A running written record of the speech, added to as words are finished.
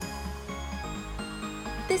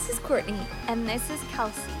This is Courtney. And this is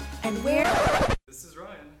Kelsey. And we're... This is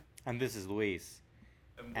Ryan. And this is Luis.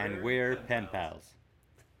 And we're pen pals.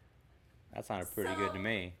 That sounded pretty good to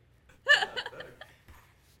me.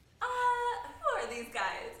 Who are these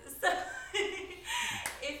guys? So,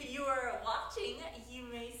 if you are watching, you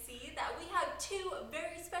may see that we have two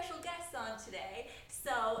very special guests on today.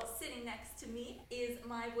 So, sitting next to me is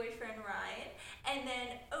my boyfriend Ryan, and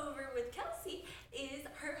then over with Kelsey is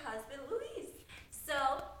her husband Luis.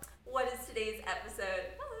 So, what is today's episode?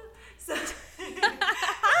 So,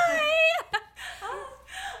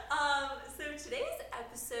 so today's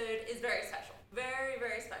episode is very special. Very,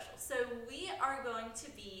 very special. So we are going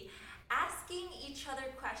to be asking each other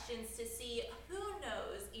questions to see who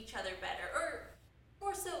knows each other better, or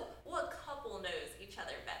more so, what couple knows each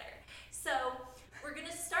other better. So we're going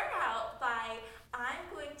to start out by, I'm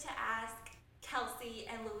going to ask Kelsey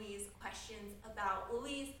and Louise questions about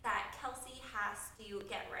Louise that Kelsey has to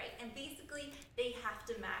get right. And basically, they have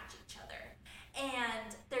to match each other.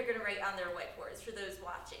 And they're going to write on their whiteboards for those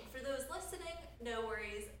watching. For those listening, no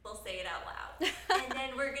worries, they'll say it out loud. And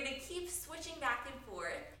then we're going to keep switching back and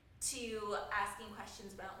forth to asking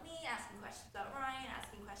questions about me, asking questions about Ryan,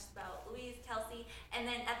 asking questions about Louise, Kelsey. And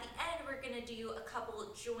then at the end, we're going to do a couple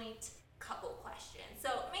joint couple questions. So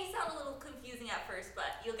it may sound a little confusing at first,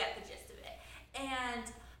 but you'll get the gist of it. And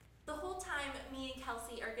the whole time, me and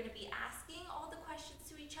Kelsey are going to be asking all the questions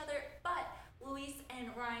to each other, but Luis and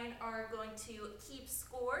Ryan are going to keep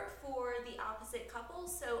score for the opposite couple.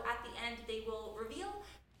 So at the end, they will reveal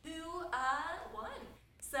who won.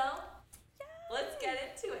 So let's get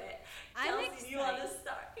into it. I'm Kelsey, excited. do you want to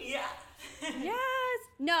start? Yeah. Yes.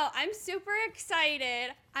 No, I'm super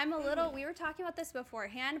excited. I'm a little, we were talking about this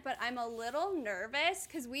beforehand, but I'm a little nervous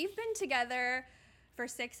because we've been together for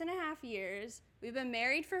 6.5 years. We've been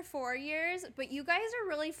married for 4 years, but you guys are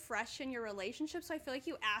really fresh in your relationship, so I feel like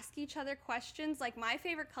you ask each other questions. Like, my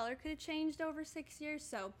favorite color could have changed over 6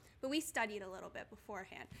 years, but we studied a little bit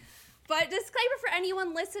beforehand. But disclaimer for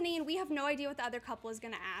anyone listening, we have no idea what the other couple is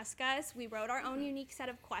going to ask us. We wrote our own unique set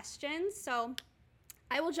of questions, so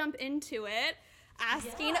I will jump into it,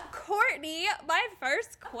 asking Courtney my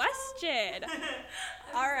first question.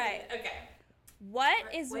 All right. Okay.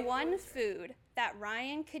 What is the one food that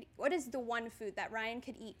Ryan could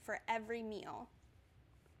eat for every meal?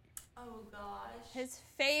 Oh, gosh. His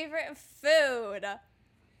favorite food.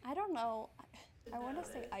 I don't know. I want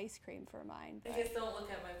to say ice cream for mine, I but guess don't look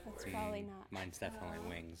at my board. that's probably not. Mine's definitely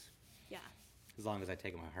wings. Yeah. As long as I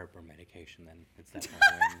take my heartburn medication, then it's definitely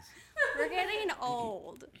wings. We're getting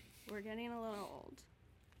old. We're getting a little old.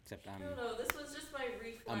 Except I don't know. This was just my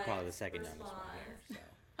reflex. I'm probably the second youngest response. one here,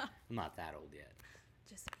 so I'm not that old yet.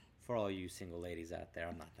 Just me. For all you single ladies out there,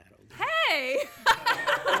 I'm not that old. Hey!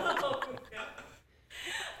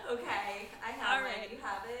 Okay, I have All it. right. You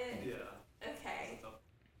have it? Yeah. Okay.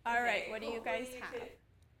 All right, Okay, what do you what guys do you have? pick?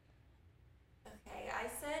 Okay, I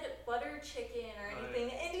said butter chicken or anything.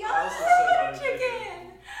 Right. And y'all I also said said butter butter chicken!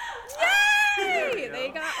 Yay! There we They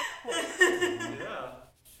go. got a point. Yeah.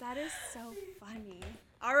 That is so funny.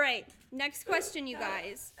 All right, next question, you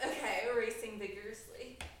guys. Okay, erasing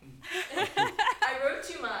vigorously. I wrote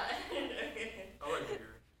too much. I like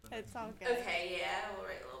bigger. It's all good. Okay, yeah, we'll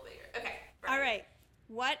write a little bigger. Okay. All right.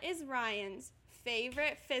 What is Ryan's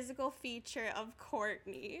favorite physical feature of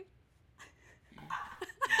Courtney?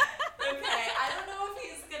 Okay, I don't know if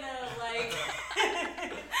he's gonna like.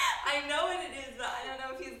 I know what it is, but I don't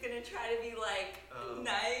know if he's gonna try to be like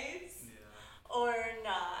nice Yeah. or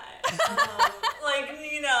not. Like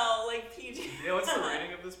like PG. Yeah, what's the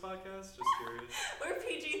rating of this podcast? Just curious. We're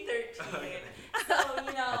PG-13. Okay. So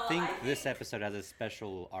I think this episode has a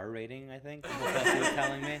special R rating, I think. What Kelsey was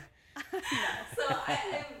telling me. So I'm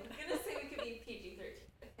gonna say we could be PG-13.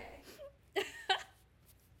 Okay.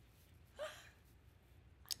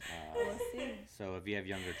 We'll see. So if you have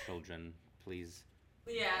younger children, please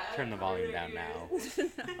Yeah. turn the volume down now.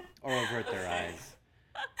 Or avert their eyes.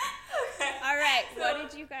 All right. So- What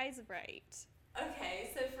did you guys write? Okay,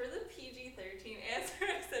 so for the PG-13 answer,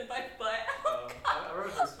 I said my butt. I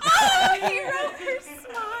wrote this. Oh, he wrote her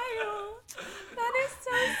smile. That is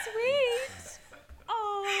so sweet. You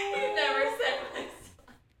Oh. never said my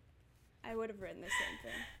I would have written the same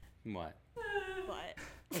thing, What?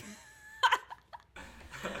 but.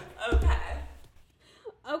 Okay.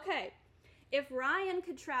 Okay. If Ryan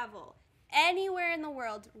could travel anywhere in the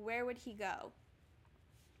world, where would he go?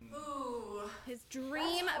 Ooh. His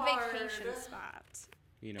dream That's hard. vacation spot.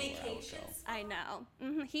 You know where I would Vacations. go. I know.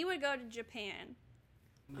 He would go to Japan.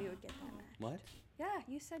 We would get that match. What? Yeah,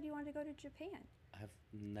 you said you wanted to go to Japan. I've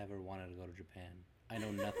never wanted to go to Japan. I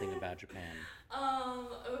know nothing about Japan.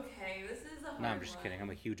 Okay, this is a No, I'm hard just one. kidding. I'm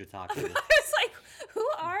a huge I otaku. was like, who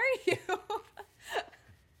are you?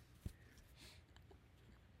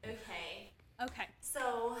 Okay. Okay.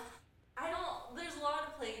 So, there's a lot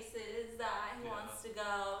of places that he Yeah. wants to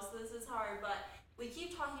go, so this is hard, but we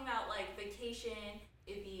keep talking about like vacation.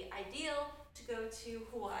 It'd be ideal to go to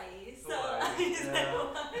Hawaii. So, Hawaii,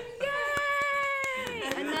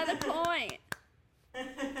 Yay! Another point.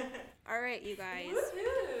 All right, you guys.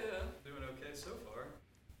 Woohoo! Doing okay so far.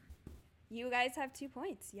 You guys have 2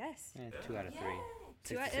 points. Yes. 2 out of 3. Yay.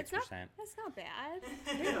 It's not, 66%. that's not bad.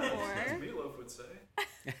 Yeah, as Four. Meatloaf would say.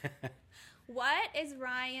 What is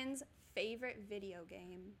Ryan's favorite video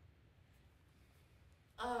game?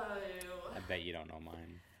 Oh. I bet you don't know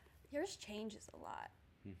mine. Yours changes a lot.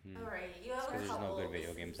 Mm-hmm. Alright, you have a Because there's couple. no good video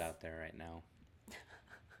This games is- out there right now.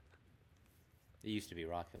 It used to be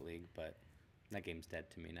Rocket League, but that game's dead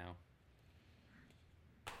to me now.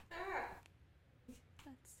 Ah,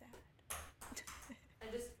 That's sad.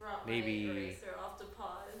 I just brought Maybe- my eraser off to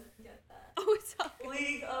pause. Get that. Oh, it's all good.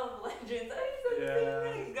 League of Legends. I said Yeah.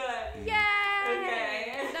 really good. Yay!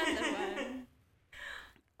 Okay. Another one.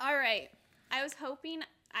 All right. I was hoping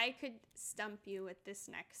I could stump you with this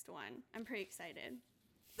next one. I'm pretty excited.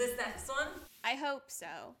 This next one. I hope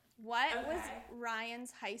so. What was Okay.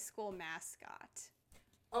 Ryan's high school mascot?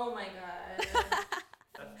 Oh my god.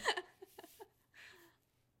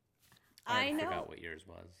 I already know. forgot what yours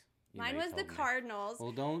was. You Mine know you was the told me. Cardinals.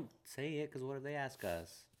 Well, don't say it, because what if they ask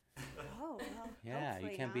us? Oh, well. Yeah, you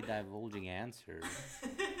hopefully can't be not. divulging answers.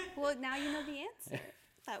 Well, now you know the answer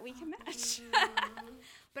that we can match.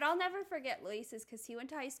 But I'll never forget Luis's because he went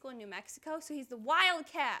to high school in New Mexico, so he's the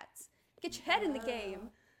Wildcats. Get your head in the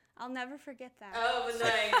game. I'll never forget that. Oh,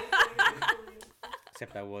 nice.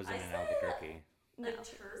 Except I wasn't I in said- Albuquerque. The No.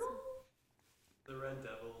 turtle? The Red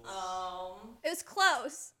Devils. It was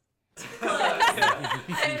close. I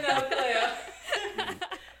have no clue.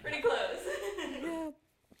 Pretty close.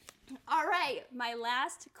 All right, my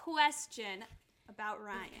last question about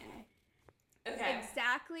Ryan. Okay.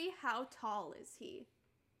 Exactly how tall is he?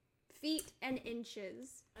 Feet and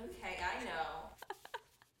inches. Okay, I know.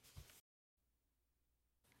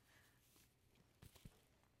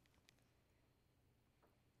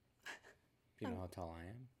 Do you know how tall I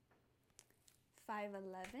am?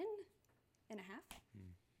 5'11" and a half.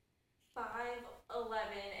 5'11"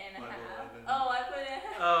 and a half. 5'11". Oh, I put it.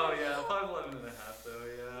 Oh yeah, 5'11" and a half though,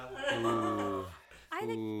 yeah. Ooh. I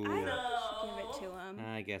think Ooh. I No. should give it to him.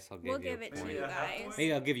 I guess I'll give We'll you give a it point. to Maybe you a half guys. point?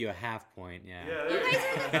 Maybe I'll give you a half point, yeah. Yeah, You there guys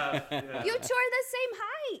go. Yeah. You two are the same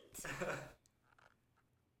height.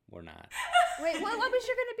 We're not. Wait, what was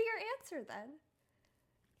your gonna be your answer then?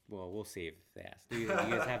 Well, we'll see if they ask. Do you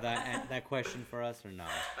guys have that question for us or no?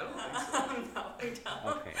 I don't think so. No, we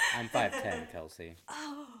don't. Okay, I'm 5'10", Kelsey.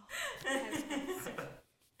 Oh.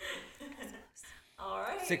 All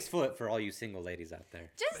right. 6 foot for all you single ladies out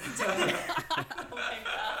there. Just Oh my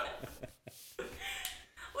god.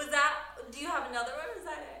 Was that? Do you have another one? Is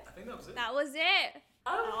that it? I think that was it. that was it.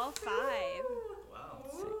 Oh, All 5. Wow.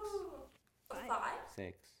 Ooh. Five. 5?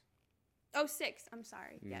 6. Oh, 6. I'm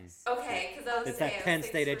sorry. Yes. Okay, because I was It's saying that Penn 6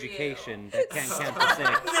 State for education that can't count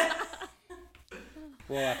to 6.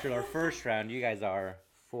 Well, after our first round, you guys are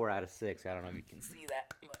 4 out of 6. I don't know if you can see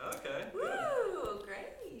that. Okay. You. Woo!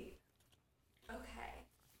 Great. Okay.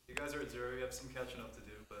 You guys are at 0. You have some catching up to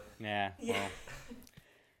do, but Yeah, Yeah. well,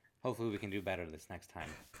 hopefully we can do better this next time.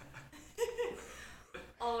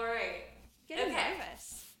 All right. Getting Okay.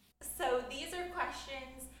 nervous. So these are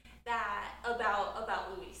questions that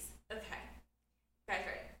about Luis. Okay. Guys,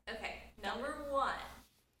 ready? Okay. Number 1.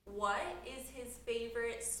 What is his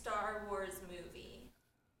favorite Star Wars movie?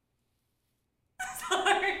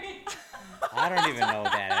 Sorry. I don't even know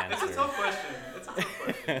that it's a answer. tough question. It's a tough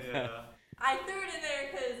question. Yeah. I threw it in there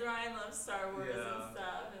because Ryan loves Star Wars Yeah. and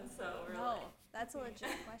stuff, and so we're No, like, that's a legit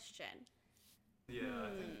question. Yeah. I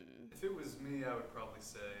think if it was me, I would probably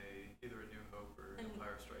say either A New Hope or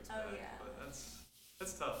Empire Strikes Oh, Back. yeah. But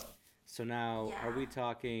that's tough. So now, are we Yeah.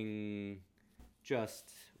 talking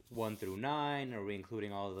just 1 through 9? Are we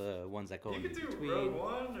including all the ones that go You in could do between? Rogue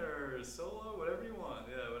One or Solo, whatever you want.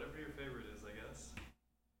 Yeah, whatever your favorite is, I guess.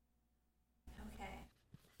 okay.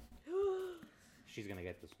 She's gonna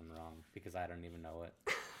get this one wrong because I don't even know it.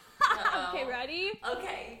 Uh-oh. Okay, ready?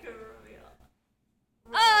 Okay, you can reveal.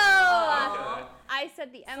 Oh! Okay. I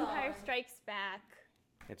said The Empire Sorry. Strikes Back.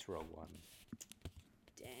 It's Rogue One.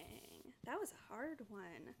 Dang, that was a hard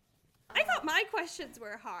one. I thought my questions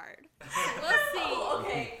were hard. We'll see. Oh,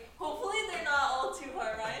 okay. Hopefully they're not all too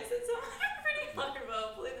hard. Ryan said some are pretty hard, but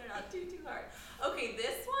hopefully they're not too hard. Okay,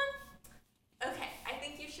 this one. Okay, I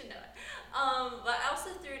think you should know it. But I also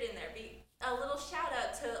threw it in there. A little shout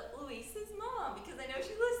out to Luis's mom.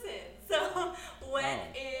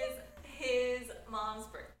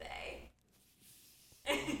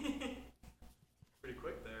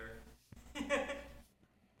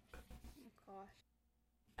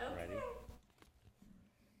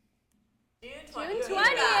 You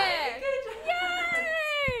 20th. got it.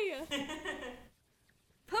 Good Yay! job.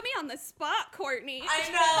 Put me on the spot, Courtney. I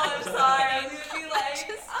know, I'm sorry. I was gonna be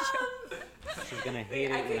like, She's gonna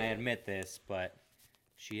hate I it when I could- admit this, but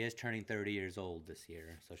she is turning 30 years old this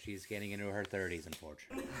year, so she's getting into her 30s,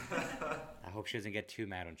 unfortunately. I hope she doesn't get too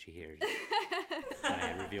mad when she hears that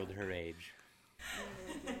I revealed her age.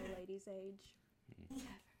 Lady's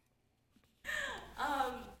age.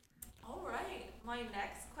 all right. My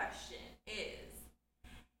next question is,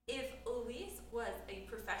 if Luis was a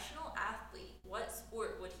professional athlete, what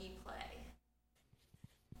sport would he play?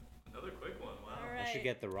 Another quick one. Wow. All I right. should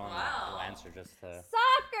get the wrong Wow. answer just to.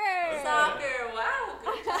 Soccer! Soccer. Wow,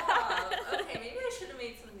 good job. Okay, maybe I should have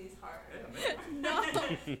made some of these harder. Yeah, maybe. No,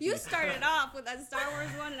 you started off with that Star Wars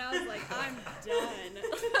one, and I was like, I'm done.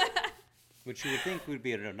 Which you would think we'd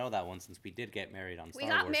be able to know that one since we did get married on Star We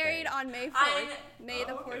got Wars married Day. on May 4th. I- May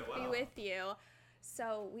the Oh, okay, 4th be wow. with you.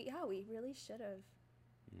 So we really should have.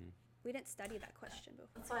 We didn't study that question before.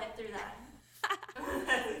 That's why I threw that.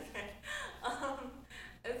 Okay.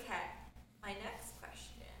 Okay. My next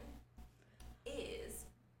question is,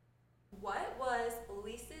 what was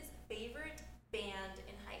Luis's favorite band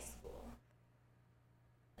in high school?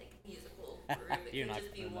 Like musical group. It You're could not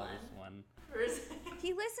just be gonna know one. this one. Person.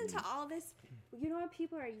 He listened to all this. You know when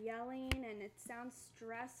people are yelling and it sounds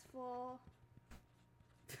stressful?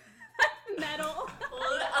 Metal.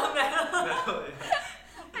 Oh, no. No,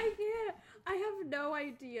 yeah. I can't. I have no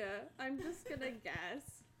idea. I'm just gonna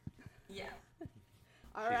guess. Yeah.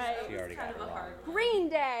 All She right. already Kind got of it a wrong. hard one. Green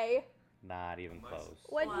Day. Not even Mice. close.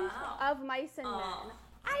 What Wow. of Mice and Men? Oh.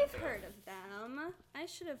 I've heard of them. I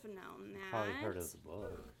should have known that. Probably heard of the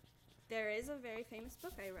book. There is a very famous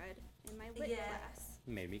book I read in my lit Yeah. class.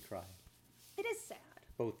 Made me cry. It is sad.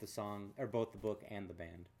 Both the song, or both the book and the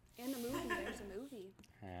band. And the movie. There's a movie.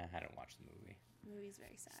 I didn't watch the movie. The movie's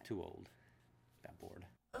very sad. It's too old. Got bored.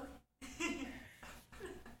 Okay.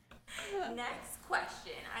 Next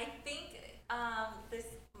question. I think this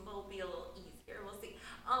will be a little easier. We'll see.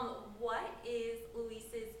 What is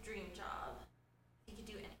Luis's dream job? He could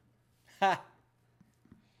do anything. Ha!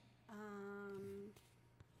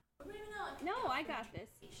 Or maybe not. No, I got this.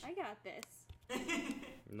 I got this.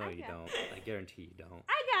 No, you Okay. don't. I guarantee you don't.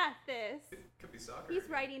 I got this. It could be soccer. He's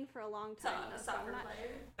writing for a long So, time. a so I'm soccer not-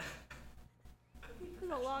 player. This is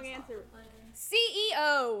a long answer. Player.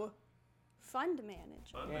 CEO. Fund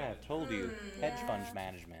manager. Fun Yeah, man. I've told you. Hedge yeah. fund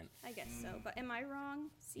management. I guess so. But am I wrong?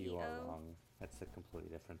 CEO. You are wrong. That's a completely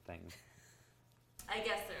different thing. I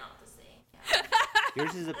guess they're not the same. Yeah.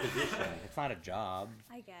 Yours is a position. It's not a job.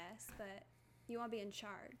 I guess, but you want to be in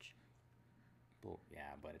charge. Well,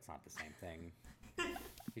 yeah, but it's not the same thing.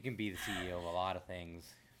 You can be the CEO of a lot of things.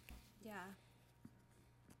 Yeah.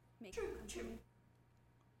 Make True, a true. company.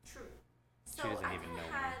 True. So doesn't I even kinda know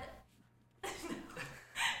me. had.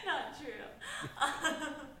 Not true.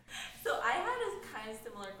 So I had a kind of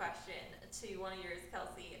similar question to one of yours,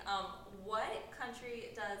 Kelsey. What country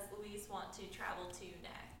does Luis want to travel to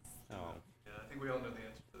next? Oh. Yeah, I think we all know the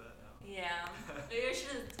answer to that now. Yeah, maybe I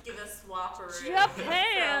should give a swap or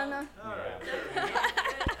Japan. All right. So, Japan.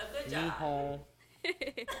 A good job. Nihon.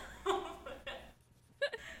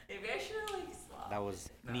 Maybe I should have like swapped. That was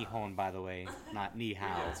Nah. Nihon, by the way, not Ni We Hao.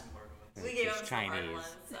 had some hard ones. We gave It's him some hard Chinese. ones,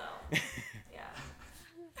 so yeah.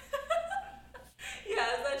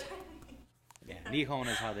 Yeah, is that Chinese? Yeah, Nihon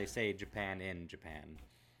is how they say Japan in Japan,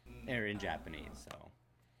 or in Japanese. So.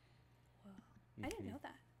 I didn't know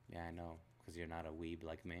that. Yeah, I know, because you're not a weeb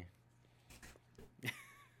like me.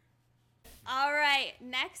 All right,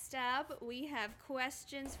 next up, we have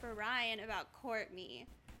questions for Ryan about Courtney.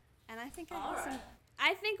 And I think All right.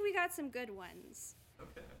 I think we got some good ones.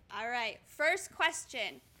 Okay. All right, first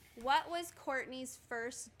question. What was Courtney's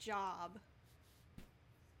first job?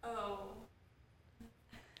 Oh.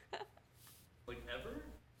 Like ever?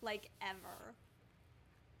 Like ever.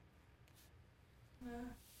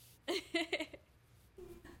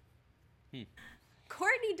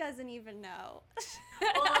 Courtney doesn't even know.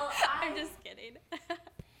 Well, I'm I- just kidding.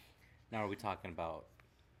 Now, are we talking about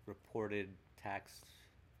reported tax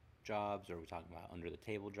jobs, or are we talking about under the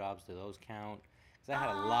table jobs? Do those count? Because I had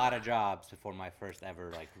a lot of jobs before my first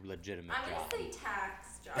ever like legitimate I'm job. gonna say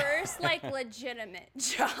tax job. First, like, legitimate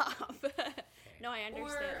job. No, I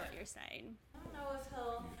understand Or- what you're saying. I don't know if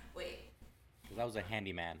he'll wait. 'Cause I was a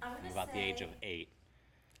handyman I'm from gonna about the age of say- 8.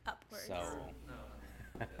 Upwards. So, No.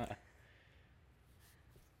 Yeah.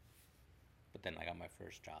 but then I got my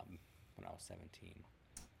first job when I was 17.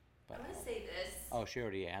 But I'm gonna say this. oh, she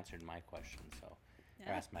already answered my question, so or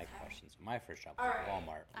Yeah. asked my Okay. question. So my first job was All at right.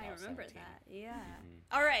 Walmart. When I was remember 17. that. Yeah.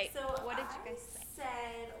 All right. So what did I you guys say?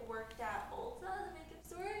 said worked at Ulta, the makeup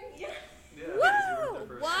store. Yeah. Yeah, because you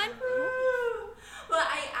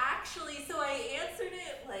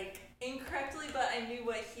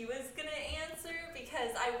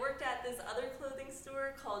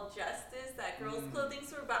clothing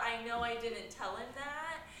store, but I know I didn't tell him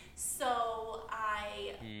that. So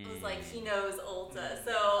I was like, he knows Ulta.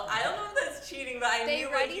 So I don't know if that's cheating, but I They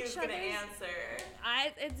knew read what he was each going to other's-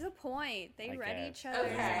 answer. It's a point. They I read guess. each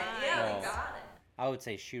other's Okay, minds. yeah, Well, we got it. I would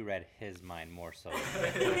say she read his mind more so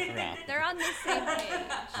than around. They're on the same page.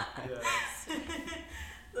 Yeah.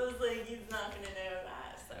 So I was like, he's not going to know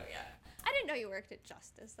that. So yeah. I didn't know you worked at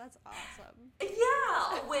Justice. That's awesome.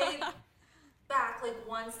 Yeah, way back, like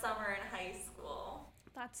one summer in high school.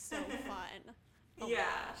 That's so fun. Oh my Yeah.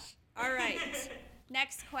 gosh. All right.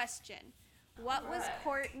 Next question. What was Alright.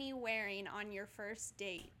 Courtney wearing on your first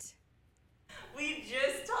date? We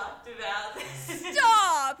just talked about this.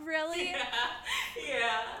 Stop! Really?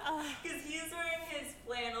 Yeah. Ugh. Because he was wearing his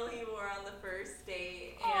flannel he wore on the first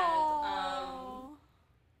date. And, Aw.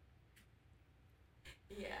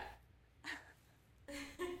 yeah.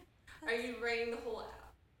 Are you writing the whole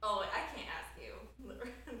Oh, I can't ask you.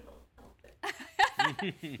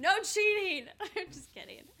 No cheating. I'm just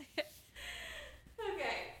kidding.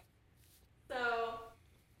 Okay. So,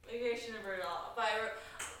 maybe I shouldn't have wrote it all. But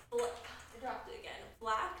I dropped it again.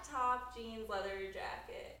 Black top, jeans, leather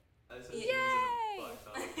jacket. I said Yay! jeans and a black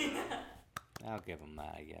top. Yeah. I'll give them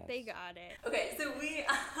that, I guess. They got it. Okay, so we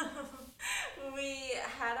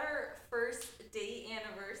had our first date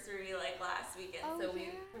anniversary like last weekend. Oh, so we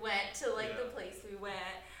yeah. went to like the Yeah. place we went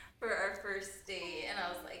for our first date, and I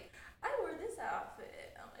was like, I wore this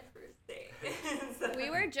outfit on my first date. So- We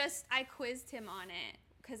were just, I quizzed him on it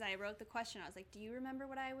because I wrote the question. I was like, do you remember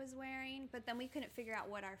what I was wearing? But then we couldn't figure out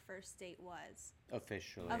what our first date was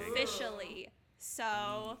Officially. officially.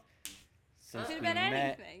 So, Since Could've we been met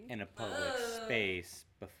anything. in a public space,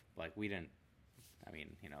 like we didn't, I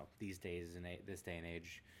mean, you know, these days, in this day and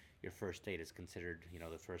age, your first date is considered, you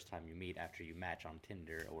know, the first time you meet after you match on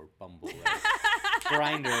Tinder or Bumble or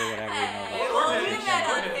Grindr or whatever, you know. Hey, like- well, we met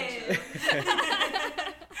on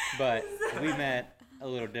Hinge. But we met a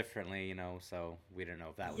little differently, you know, so we didn't know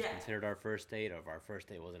if that was Yeah. considered our first date or if our first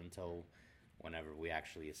date wasn't until whenever we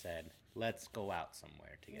actually said, let's go out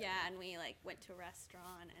somewhere together. yeah, and we like went to a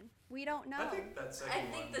restaurant and we don't know. I think that second I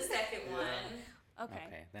one. think the second Yeah. one. Okay.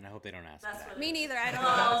 Okay, then I hope they don't ask That's that. what Me neither. I don't know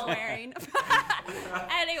what I was Oh. wearing.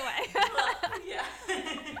 Anyway. Yeah.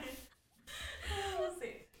 We'll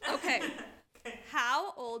see. Okay.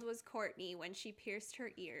 How old was Courtney when she pierced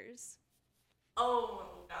her ears?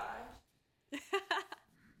 Oh gosh.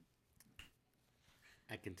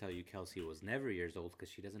 I can tell you Kelsey was never years old because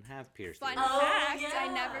she doesn't have pierced Fun ears. Oh, fact, I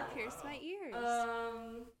yeah. never pierced my ears.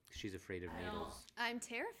 She's afraid of I don't- needles. I'm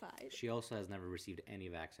terrified. She also has never received any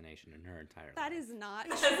vaccination in her entire That life. is not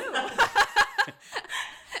true.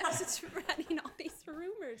 Just running all these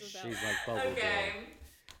rumors about. She's like Bubble Okay.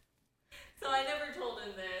 So I never told him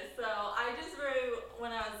this. So I just wrote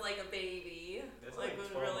when I was like a baby, It's like like when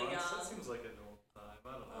 12 really months. young. That seems like a normal time.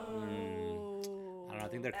 I don't know. Oh. I don't know. I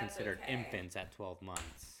think they're That's considered okay. infants at 12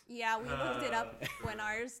 months. Yeah, we looked it up when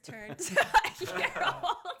ours turned a year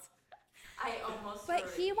old. I almost. But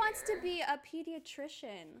wrote he it wants to here. be a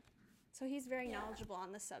pediatrician, so he's very Yeah. knowledgeable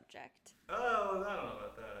on the subject. Oh, I don't know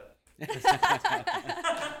about that.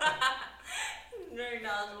 Very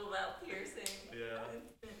knowledgeable about piercing. Yeah.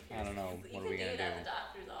 I don't know. You What can are we do gonna it at do? the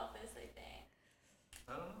doctor's office, I think.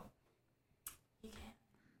 I don't know. You can.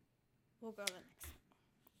 We'll go to the next.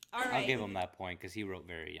 All I'll right. give him that point because he wrote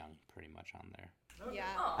very young, pretty much on there. Okay. Yeah.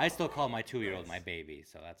 Oh. I still call my 2-year-old my baby,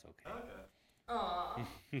 so that's okay. Okay. Aw.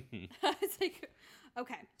 It's like,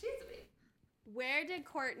 okay. She's a baby. Where did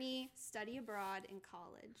Courtney study abroad in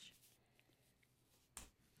college?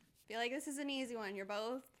 Feel like this is an easy one. You're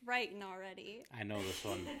both writing already. I know this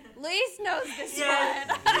one. Lise knows this Yes.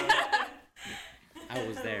 one. I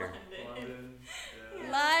was there. London.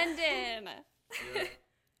 Yeah. London. Yeah.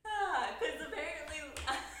 Because apparently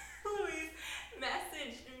Louise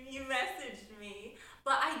you messaged me,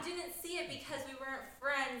 but I didn't see it because we weren't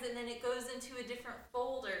friends, and then it goes into a different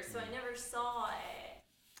folder, so I never saw it.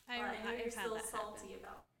 I But I know you're I've had still that salty happen.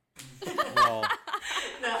 about. Well,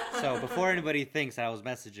 No. so before anybody thinks I was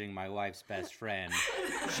messaging my wife's best friend,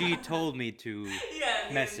 she told me to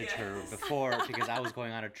Yeah, message yeah. her before because I was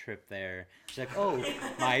going on a trip there. She's like, "Oh,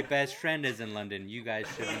 my best friend is in London. You guys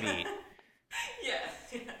should meet." Yeah.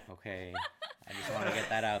 Okay, I just want to get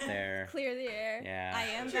that out there. Clear the air. Yeah. I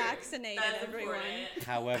am True. vaccinated, That's everyone. important.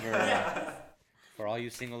 However, for all you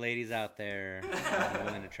single ladies out there, I'm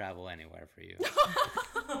willing to travel anywhere for you.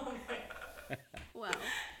 Oh my Well,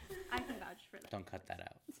 I can vouch for that. Don't cut that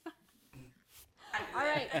out. All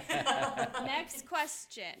right. Next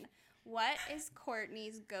question. What is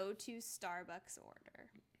Courtney's go-to Starbucks order?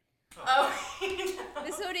 Oh, no.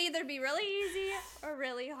 This would either be really easy or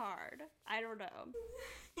really hard. I don't know.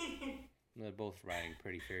 They're both riding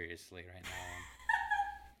pretty furiously right now.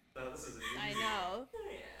 No, this is an easy. I know.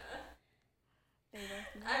 Yeah. They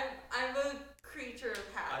both know. I'm a creature of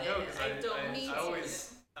I habit. know because don't Me I too.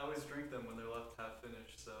 always drink them when they're left half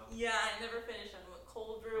finished. So. Yeah, I never finish them with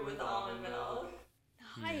cold brew with almond milk.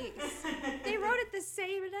 Nice. They wrote it the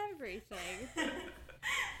same and everything. Yeah.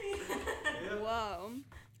 Whoa.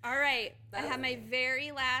 All right. I That have was my me.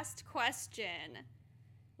 very last question,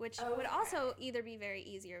 which would Okay. also either be very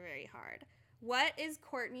easy or very hard. What is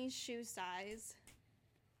Courtney's shoe size?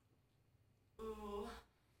 Ooh.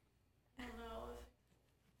 I don't know.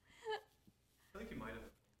 I think you might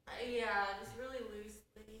have. Yeah, just really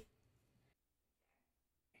loosely.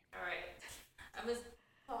 Alright. I just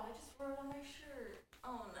wrote on my shirt.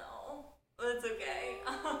 Oh no. That's okay.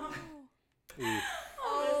 Oof.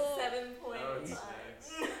 Oh. 7.5. Oh, it stinks.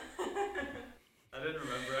 I didn't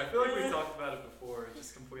remember. I feel like we talked about it before. It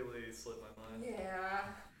just completely slipped my mind. Yeah.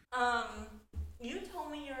 You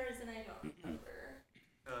told me yours and I don't remember.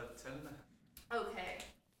 10 and a half. Okay.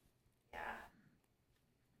 Yeah.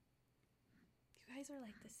 You guys are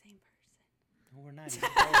like the same person. No, we're not. He's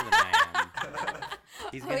taller than I am.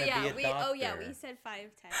 He's gonna be a doctor. We said 5'10".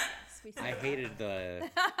 Yes, we said I that. hated the.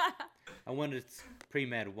 I went to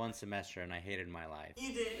pre-med one semester and I hated my life.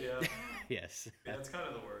 You did? Yeah. Yes. Yeah, it's kind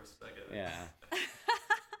of the worst. I get it. Yeah.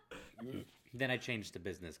 Then I changed to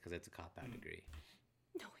business because it's a cop-out degree.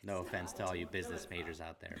 No, it's No not. offense to all you business it's not. majors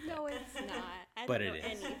out there. No, it's not. I But don't it know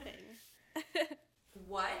is. anything.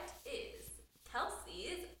 What is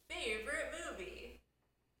Kelsey's favorite movie?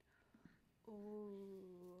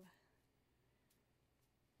 Ooh.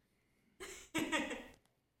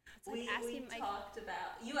 It's like we asking my talked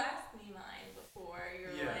about. You asked me mine before.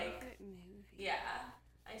 You're Yeah. like, favorite movie. yeah.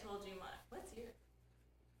 I told you mine. What's yours?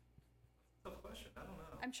 Tough question. I don't know.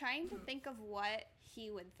 I'm trying to think of what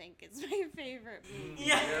he would think is my favorite movie.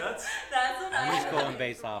 Yeah. That's what I'm I just going had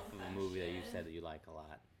based for off of a movie that you question. said that you like a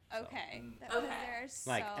lot. So. Okay. Mm. That was Okay. there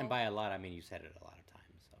Like, so and by a lot, I mean you said it a lot of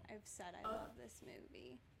times. So. I've said I Oh. love this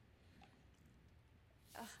movie.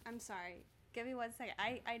 Ugh, I'm sorry. Give me 1 second.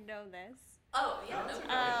 I know this. Oh, yeah. That's No okay.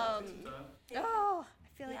 problem. Take some time. Oh, I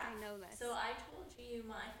feel like Yeah. I know this. So I told you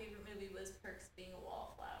my favorite movie was Perks Being a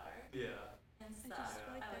Wallflower Yeah. and I stuff. just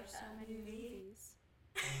feel like I there's so that many movie. movies.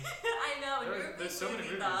 I know, and There- you're a big there's so many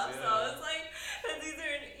movie movies, buff, so yeah. it's like that's either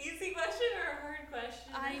an easy question or a hard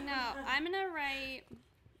question. I know. I'm gonna write.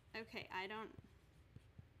 Okay, I don't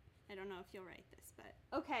know if you'll write this, but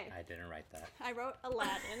okay. I didn't write that. I wrote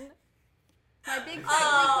Aladdin. My big Oh.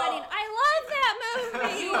 Greek wedding. I love that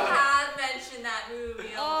movie. You have mentioned that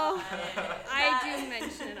movie a Oh, lot. I do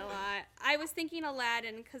mention it a lot. I was thinking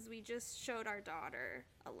Aladdin because we just showed our daughter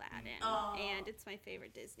Aladdin, Oh. and it's my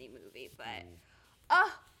favorite Disney movie. But Mm.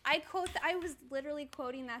 I was literally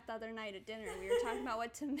quoting that the other night at dinner. We were talking about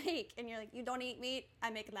what to make, and you're like, "You don't eat meat? I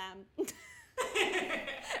make lamb." Anyway.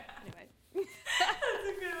 That's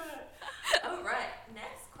a good one. All right,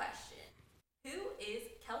 next question. Who is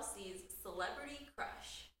Kelsey's celebrity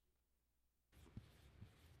crush?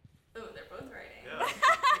 Oh, they're both writing. Yeah.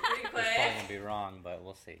 Pretty It's probably gonna quick. be wrong, but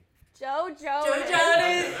we'll see. Joe Joe Jonas.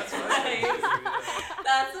 Jonas. That's right.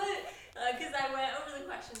 That's what, because I went over the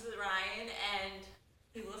questions with Ryan and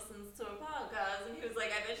he listens to a podcast and he was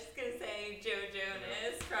like, I bet she's going to say Joe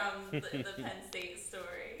Jonas from the Penn State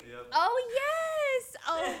story. Yep. Oh yes!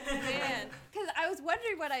 Oh man, because I was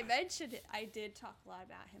wondering when I mentioned it. I did talk a lot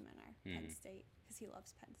about him in our Penn State because he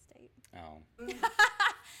loves Penn State. Oh.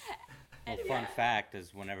 Well, Anyway. fun fact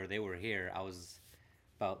is whenever they were here, I was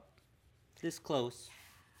about this close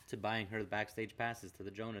to buying her the backstage passes to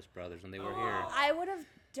the Jonas Brothers when they were here. I would have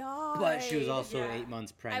died. But she was also Yeah. 8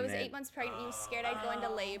 months I pregnant. was 8 months pregnant. He was scared I'd go into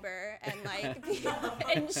Oh. labor and like be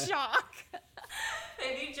in shock.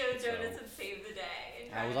 Maybe Joe Jonas So- would save the day.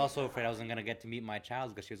 and I was try also to- afraid I wasn't gonna get to meet my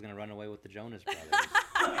child because she was gonna run away with the Jonas Brothers.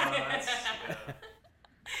 That's, yeah.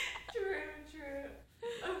 True.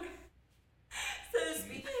 Okay. So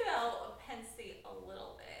speaking about Penn State a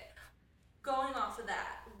little bit, going off of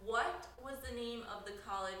that, what was the name of the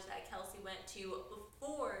college that Kelsey went to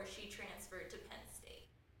before she transferred to Penn State?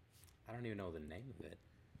 I don't even know the name of it.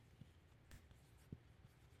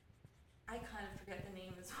 I kind of forget the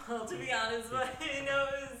name as well, to be honest, but I know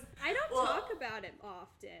it was. I don't Well- talk about it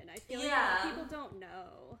often. I feel Yeah. like people don't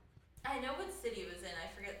know. I know what city it was in. I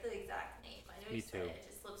forget the exact name. I know Me you said too. it. It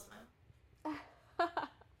just slips my.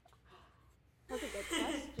 That's a good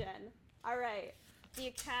question. All right. The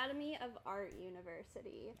Academy of Art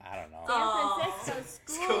University. I don't know. San Oh.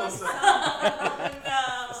 Francisco School School of of Science. Oh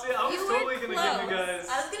no! See, I was You were totally gonna give you close. guys.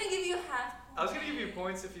 I was gonna give you half. I was gonna give you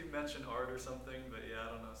points points if you mention art or something, but yeah,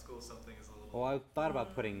 I don't know. School something is a little. Well, I thought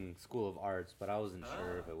about putting School of Arts, but I wasn't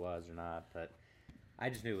sure if it was or not. But I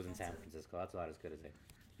just knew it was in San Francisco. That's about as good as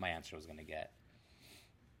my answer was gonna get.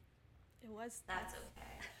 It was. That's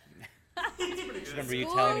okay. It's pretty Just good. remember you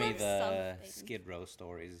School telling me of the something. Skid Row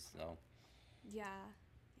stories, so. Yeah.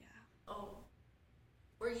 Yeah. Oh.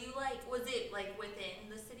 Were you like, was it like within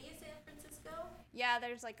the city of San Francisco? Yeah,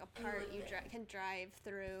 there's like a You part lived you there. can drive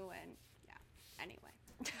through, and yeah. Anyway.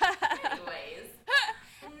 Anyways.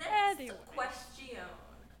 Next Anyway. question.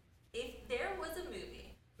 If there was a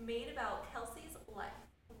movie made about Kelsey's life,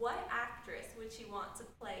 what actress would you want to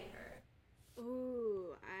play her?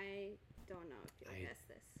 Ooh, I don't know if you'll I- guess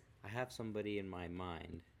this. I have somebody in my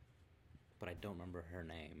mind, but I don't remember her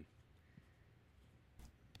name.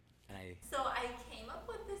 And So I came up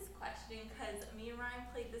with this question because me and Ryan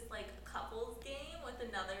played this like couples game with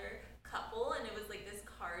another couple, and it was like this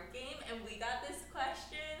card game, and we got this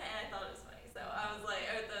question, and I thought it was funny. So I was like,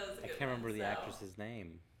 I thought it was a I good can't remember one, the so. actress's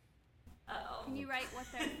name. Uh-oh. Can you write what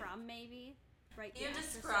they're from, maybe? Write the You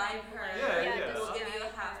actress describe from, her. like- Yeah. We'll give you a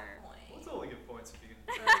describe half her. point. We'll totally get points if you can.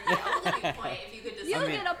 Yeah, we'll give you a point if you could You describe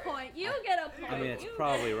mean- get a her. point. You get a point. I mean, it's You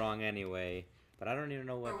probably wrong anyway, but I don't even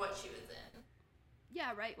know Or what. what she was in.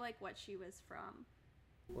 Yeah, right. Like what she was from.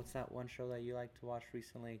 What's that one show that you like to watch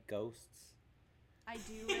recently? Ghosts? I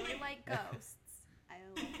do really like Ghosts. I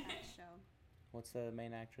like that show. What's the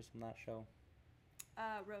main actress from that show?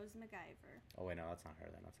 Rose MacGyver. Oh, wait, no, that's not her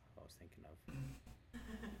then. That's what I was thinking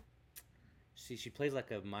of. She plays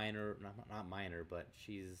like a minor, not minor, but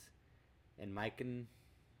she's in Mike and,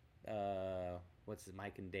 what's it,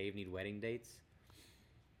 Mike and Dave Need Wedding Dates?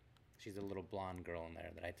 She's a little blonde girl in there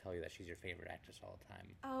that I tell you that she's your favorite actress all the time.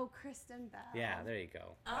 Oh, Kristen Bell. Yeah, there you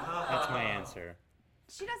go. Oh. That's my answer.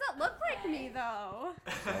 She doesn't look like me though.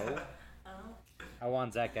 So, Oh. I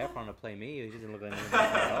want Zac Efron to play me. He doesn't look like me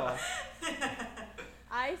at all.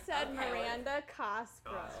 I said Okay, Miranda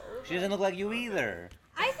Cosgrove. She doesn't look like you either.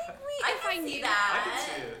 I think we. I If can I see knew, that. I can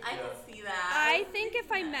see it, I yeah. can see that. I think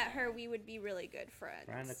if I met her, we would be really good friends.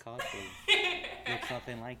 Miranda Cosgrove looks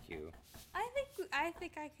nothing like you. I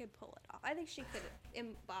think I could pull it off. I think she could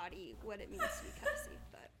embody what it means to be Kelsey.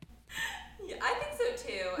 But Yeah, I think so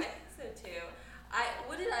too. I think so too.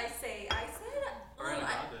 What did I say? I said Ariana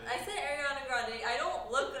Grande. I said Ariana Grande. I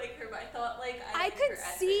don't look like her, but I thought like I like could her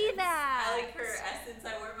see essence. that. I like her essence.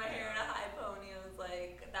 I wear my hair in a high pony. I was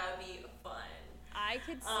like, that would be fun. I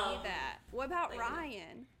could see Um, that. What about like-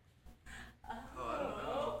 Ryan? Oh, I don't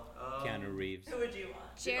know. Keanu Reeves. Who would you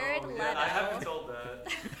want? Jared Oh, Leto. yeah, I haven't been told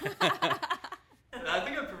that. I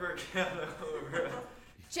think I prefer Keanu over.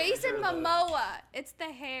 Jason Jared Leto. Momoa. It's the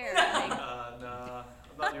hair. Like, Nah,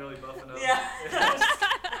 I'm not nearly buff enough. Yeah.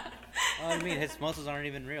 Oh, I mean, his muscles aren't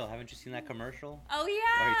even real. Haven't you seen that commercial? oh Where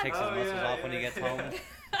yeah. he takes his Oh, muscles yeah, off when he yeah. gets home?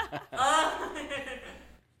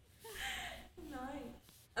 Nice.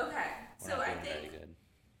 Okay, We're so not I doing very think good.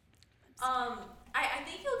 I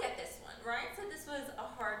think you'll get this one. Ryan said this was a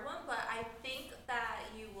hard one, but I think that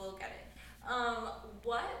you will get it.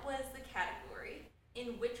 What was the category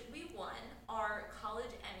in which we won our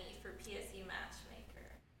college Emmy for PSU Matchmaker?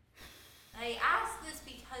 I asked this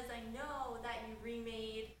because I know that you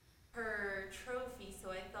remade her trophy,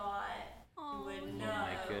 so I thought you would Aw. know. Oh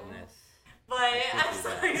my goodness. But I I'm should do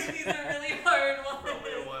sorry, that. these are really hard ones.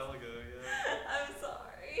 Probably a while ago, yeah. I'm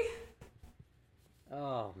sorry.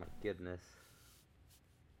 Oh my goodness.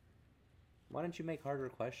 Why didn't you make harder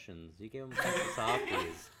questions? You gave them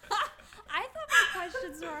softies. I thought my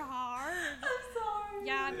questions were hard. I'm sorry.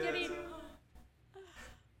 Yeah, I'm Yeah, getting. so-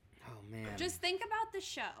 Oh man. Just think about the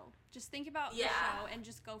show. Just think about Yeah. the show and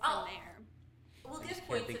just go from Oh. there. We'll I give just can't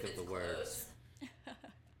points think if of it's the close. words.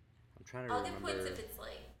 I'm trying to I'll give remember. points if it's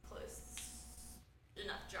like close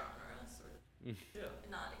enough genre, sort of Yeah.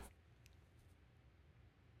 not.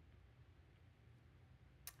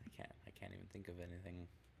 I can't even think of anything.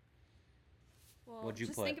 Well, What'd you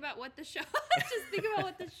just put? think about what the show. Just think about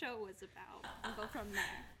what the show was about and go from there.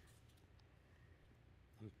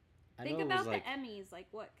 I Think know it about was like the Emmys. Like,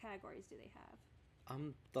 what categories do they have?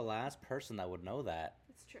 I'm the last person that would know that.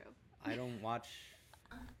 It's true. I don't watch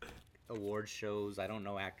award shows. I don't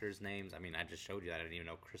know actors' names. I mean, I just showed you that I didn't even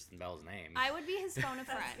know Kristen Bell's name. I would be his phone a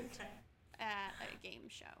That's friend okay. at a game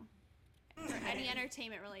show for any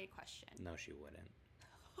entertainment-related question. No, she wouldn't.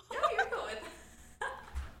 No, you're cool with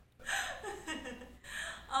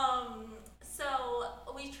so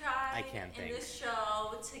we tried I can't in think. this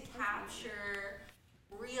show to capture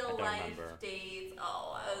real don't life remember. dates.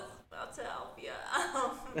 Oh, I was about to help you.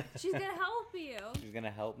 She's gonna help you. She's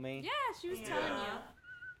gonna help me. Yeah, she was telling you.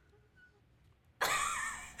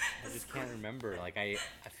 I just can't remember. Like I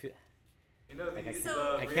feel. You know, Like,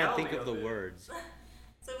 So- I can't think reality of the it. words.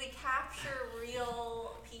 So we capture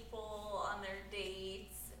real people on their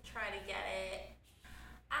dates, try to get it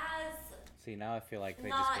as See, now I feel like they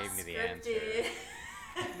not just gave me the scripted.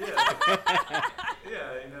 answer.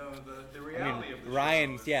 Yeah, you know, the I reality mean, of the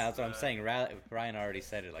Ryan's, show is yeah, that's what I'm that- saying. Ryan already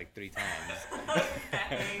said it like 3 times.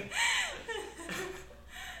 Okay.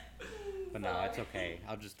 But no, it's okay.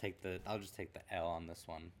 I'll just take the L on this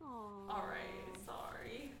one. Aw. All right,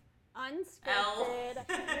 sorry.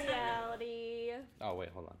 Unscripted reality. Oh wait,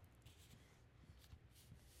 hold on.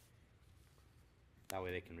 That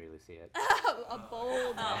way they can really see it. Oh, a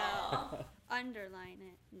bold Aw. L. Underline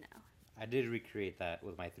it. No. I did recreate that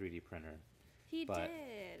with my 3D printer. He But-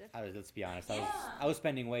 did. Let's be honest. Yeah. I was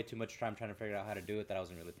spending way too much time trying to figure out how to do it that I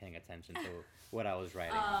wasn't really paying attention to what I was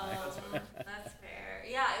writing. That's fair.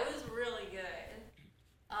 Yeah, it was really good.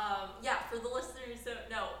 Yeah, for the listeners who don't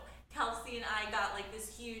know, Kelsey and I got like this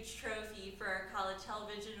huge trophy for our college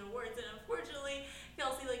television awards, and unfortunately,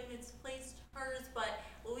 Kelsey like misplaced hers, but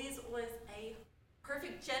Louise was a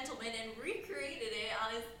perfect gentleman and recreated it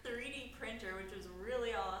on his 3D printer, which was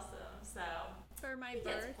really awesome. So For my he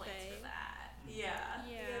gets points birthday. for that. Yeah,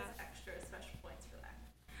 he Yeah. gets extra special points for that.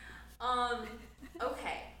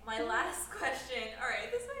 Okay, my last question. All right,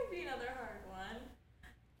 this might be another hard one,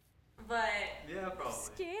 but Yeah, probably.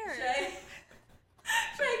 Scared.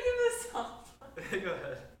 should I give this softball? Go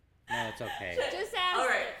ahead. No, it's okay. Just ask. All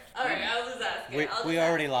right, I'll just ask it. We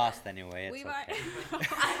already lost anyway. It's We've okay.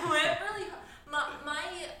 I went really.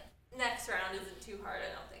 My next round isn't too hard,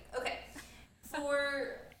 I don't think. Okay,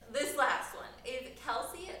 for this last one, if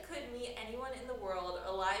Kelsey could meet anyone in the world,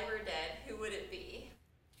 alive or dead, who would it be?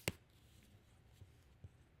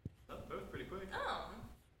 Oh, that was pretty quick.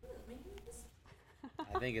 Maybe this. I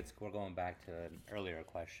think we're going back to an earlier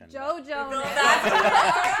question. Joe We're Jonas. going back to it. All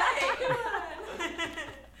right, come on.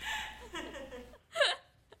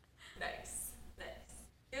 Nice.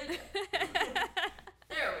 Good job. There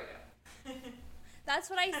we go. That's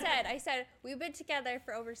what I said. I said we've been together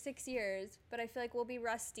for over 6 years, but I feel like we'll be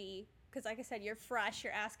rusty because, like I said, you're fresh.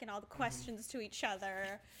 You're asking all the questions to each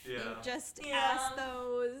other. You Yeah. just Yeah. ask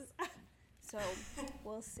those. So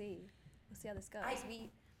we'll see. We'll see how this goes. Oh,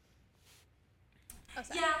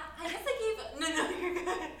 sorry. Yeah, I guess I gave. No, you're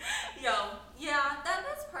good. Yeah,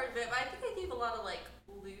 that's part of it. But I think I gave a lot of like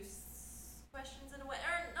loose questions in a way,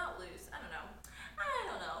 or not loose. I don't know.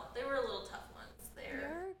 They were a little tough ones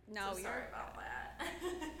there. No, so you're sorry about that.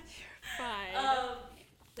 fine. No,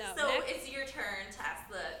 So next. it's your turn to ask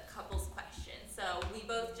the couple's question. So we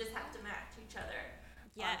both just have to match each other.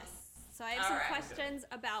 Yes. So I have some Alright. questions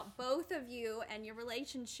about both of you and your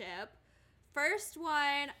relationship. First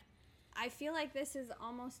one, I feel like this is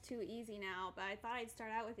almost too easy now, but I thought I'd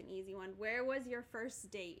start out with an easy one. Where was your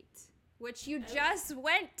first date? Which you just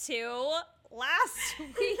went to last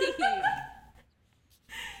week.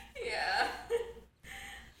 Yeah.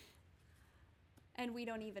 And we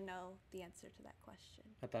don't even know the answer to that question.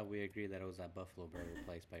 I thought we agreed that it was that Buffalo Burger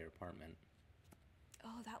place by your apartment.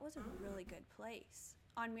 Oh, that was a really good place.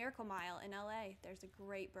 On Miracle Mile in LA, there's a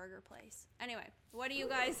great burger place. Anyway, what do you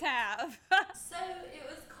guys have? So it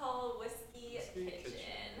was called Whiskey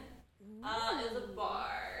Kitchen. It was a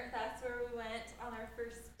bar. That's where we went on our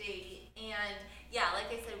first date. And yeah,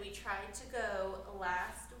 like I said, we tried to go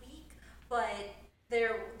last week, but they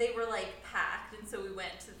were like packed, and so we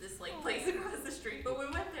went to this like place across the street. But we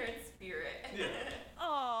went there in spirit. Yeah.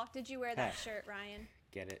 Oh, did you wear that shirt, Ryan?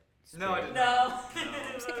 Get it? No, I Spirit. didn't. No.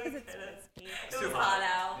 Because it's It It's too was hot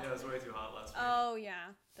out. Yeah, it was way too hot last week. Oh,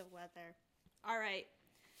 yeah, the weather. All right.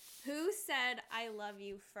 Who said I love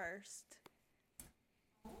you first?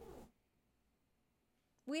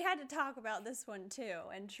 We had to talk about this one too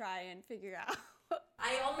and try and figure out.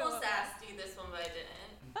 I almost asked you this one, but I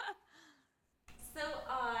didn't. So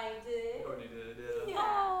I did. Courtney did, yeah. Yeah.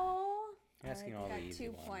 Oh. You're asking all the got easy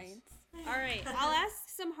 2 ones. points. All right, I'll ask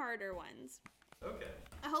some harder ones. Okay.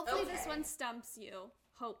 Hopefully this Okay. one stumps you.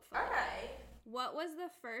 Hopefully. All right. What was the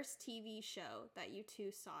first TV show that you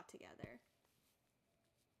two saw together?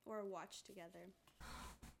 Or watched together?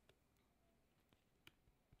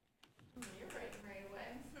 You're right away.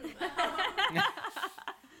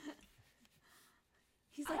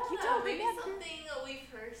 He's I like, don't you know, don't maybe remember? something that we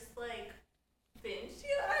first like binged.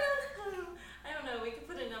 I don't know. We could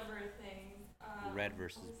put a number of things. Red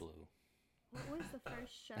versus blue. What was the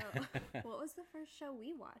first show? What was the first show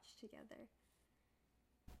we watched together?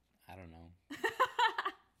 I don't know.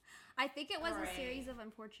 I think it was a Alright. series of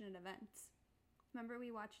unfortunate events. Remember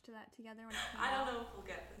we watched that together when it came I out? don't know if we'll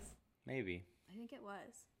get this. Maybe. I think it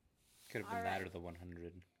was. Could have been that or Alright. the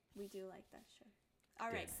 100. We do like that show.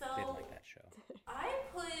 All right. So Did like that show. I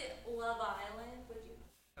put Love Island. Would you?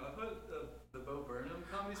 I put the Bo Burnham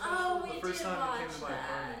comedy special. Oh, we the first did time it came watch to my that.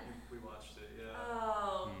 apartment, we watched it. Yeah.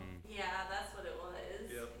 Oh, Mm. yeah, that's what it was.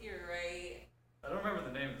 Yep. You're right. I don't remember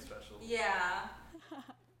the name of the special. Yeah,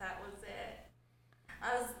 that was it.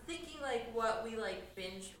 I was thinking like what we like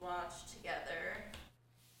binge watched together.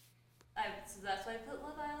 So that's why I put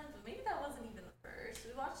Love Island, but maybe that wasn't even the first.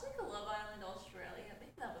 We watched like a Love Island Australia.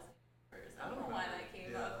 Maybe that wasn't the first. I don't know why that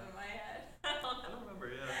came Yeah. up in my head. I don't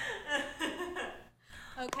remember. Yeah.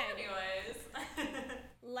 Okay. Anyways.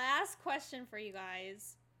 Last question for you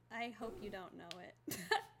guys. I hope you don't know it.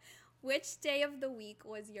 Which day of the week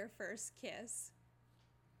was your first kiss?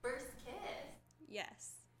 First kiss.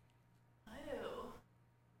 Yes. Oh.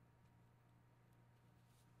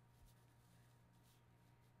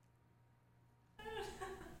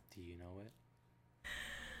 Do you know it?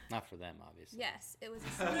 Not for them, obviously. Yes, it was a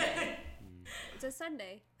Sunday. Mm. It's a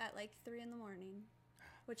Sunday at like 3 in the morning,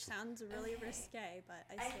 which sounds really Okay. risque, but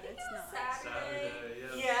I I swear think it's it was not. Saturday. Saturday,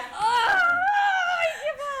 yeah. Yeah. Oh, I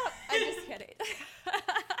give up. I'm just kidding.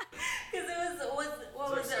 Because it was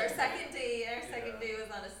what It's was it? our Our second second date. Our second Yeah. date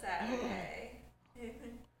was on a Saturday.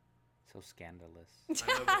 So scandalous. I know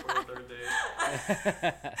before the third date.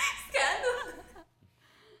 Scandal.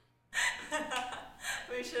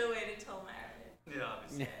 We should have waited till marriage. Yeah,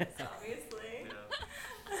 obviously. Yes, obviously.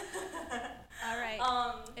 Yeah. All right.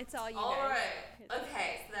 It's all you All guys. right.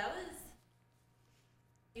 Okay, so that was.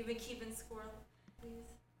 You've been keeping score,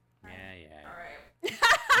 please. Yeah. All right. You You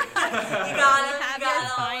got it. have You your got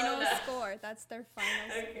all final of that. score. That's their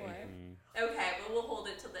final Okay. score. Mm. Okay, but we'll hold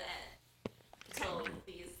it till the end. Till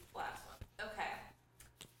these last ones. Okay.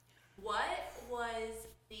 What was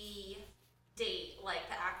the date, like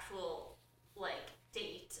the actual, like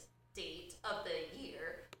date of the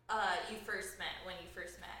year you first met, when you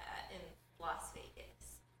first met in Las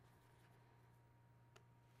Vegas?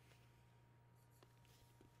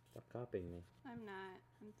 Stop copying me. I'm not.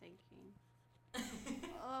 I'm thinking.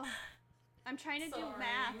 Oh, I'm trying to do Sorry.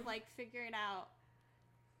 math, like figure it out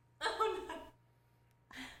Oh no.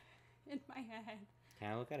 in my head.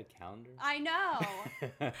 Can I look at a calendar? I know.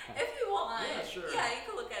 If you want. Yeah, sure. Yeah, you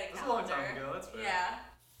can look at a That's a long calendar. time ago. That's fair. Yeah.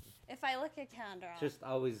 If I look at calendar, I'll- Just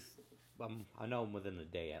always, I know I'm within a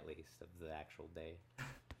day at least of the actual day. Yeah.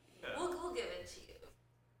 We'll give it to you.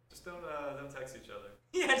 Just don't text each other.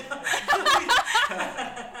 Yeah.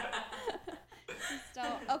 just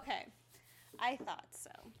don't. Okay, I thought so.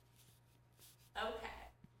 Okay.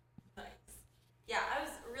 Nice. Yeah, I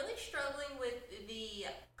was really struggling with the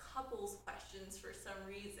couples questions for some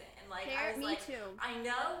reason. Like I was Me like, too. I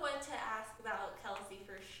know what to ask about Kelsey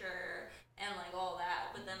for sure, and like all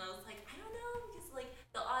that. But then I was like, I don't know because like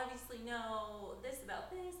they'll obviously know this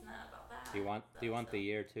about this and that about that. Do you want so- the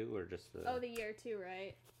year too, or just the? Oh, the year too,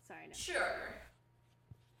 right? Sorry, no. Sure.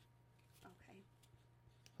 Okay.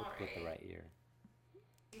 with the alright. right year.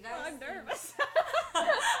 You guys. I'm nervous.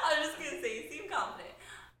 I was just gonna say, you seem confident.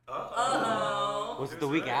 Uh-oh. Uh-oh. Was it Who's the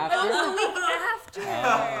week that? It after? was the week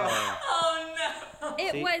after. Oh no.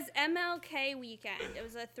 It See? was MLK weekend. It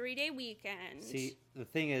was a 3-day weekend. See, the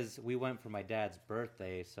thing is, we went for my dad's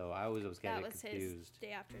birthday, so I was that getting was his confused.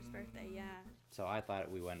 day after his birthday. Yeah. So I thought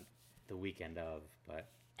we went the weekend of, but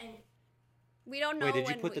And We don't know. wait, did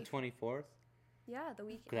you when put the we- 24th? Yeah, the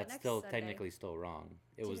week. Because that's next still Sunday. technically still wrong.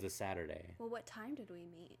 It was the Saturday Well, what time did we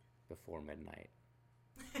meet? before midnight.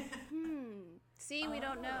 See, we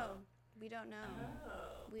don't know. Oh. We don't know. oh.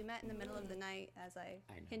 We met in the middle of the night, as I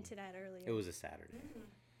I know. hinted at earlier. It was a Saturday.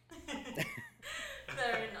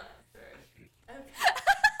 Very nice. Very. Okay.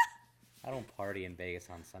 I don't party in Vegas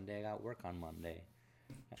on Sunday. I got work on Monday.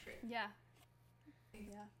 Yeah.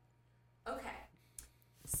 Yeah. Okay.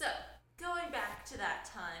 So, going back to that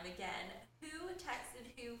time again, who texted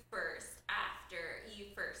who first after you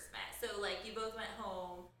first met? So, like, you both went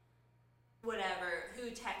home, whatever. Who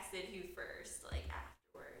texted who first, like,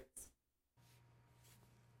 afterwards?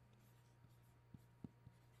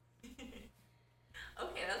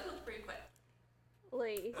 Okay, that was pretty quick.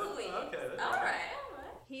 Lee. Oh, Louise. okay, that's All nice. right, all right.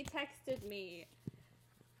 He texted me,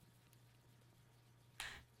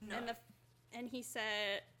 No. and he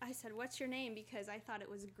said, I said, "What's your name?" Because I thought it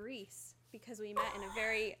was Grease, because we met in a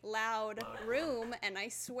very loud room, and I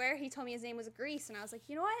swear he told me his name was Grease, and I was like,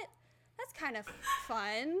 you know what? That's kind of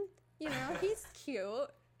fun. You know, he's cute. It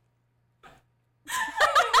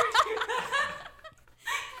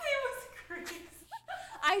was Grease.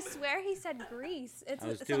 I swear he said Grease. It's I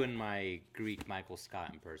was some- doing my Greek Michael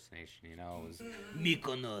Scott impersonation, you know? It was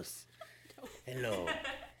Mykonos. Hello.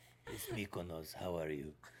 It's Mykonos. How are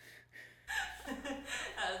you? That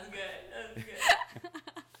was good. That was good.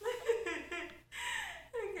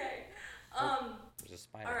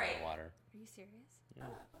 serious? Yeah.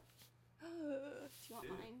 Do you want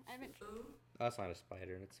Dude. mine? I haven't. Ooh. Oh, that's not a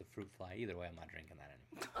spider. It's a fruit fly. Either way, I'm not drinking that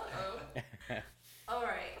Uh-oh. All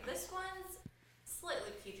right, this one's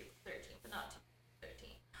slightly PG-13, but not too 13.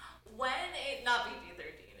 Not PG-13,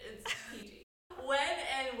 it's PG. When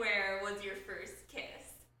and where was your first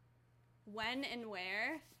kiss? When and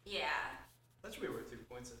where? Yeah. That should be worth 2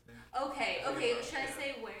 points, I think. Okay, Pretty okay, much, should I yeah.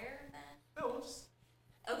 say where then? No, we'll just.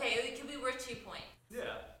 Okay, it could be worth 2 points.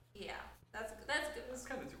 Yeah. Yeah, that's good. It's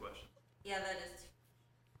kind of 2 questions. Yeah, that is 2.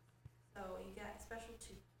 So you got a special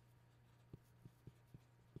 2.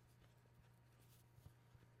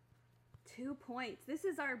 2 points. This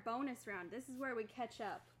is our bonus round. This is where we catch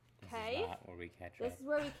up. This Okay? is not where we catch This up. is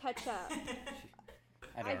where we catch up.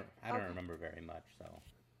 I don't okay. remember very much, so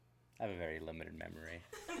I have a very limited memory.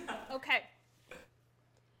 Okay.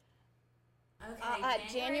 Okay,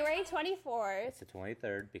 January 24th. It's the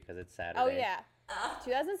 23rd because it's Saturday. Oh, yeah. Uh,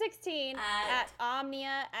 2016 At- at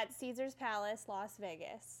Omnia at Caesar's Palace, Las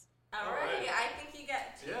Vegas. Alright, I think you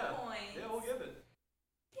got 2 Yeah. points. Yeah, we'll give it.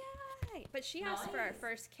 Yay! But she asked for our Nice.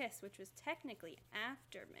 first kiss, which was technically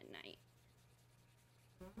after midnight.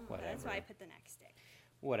 Whatever. That's why I put the next day.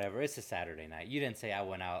 Whatever. It's a Saturday night. You didn't say I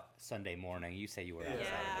went out Sunday morning. You say you were out Yeah,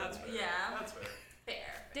 Saturday that's night. fair. Yeah. That's fair.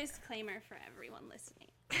 Fair. Disclaimer for everyone listening.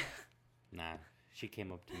 Nah. She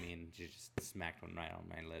came up to me and she just smacked one right on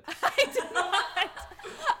my lips. I did not.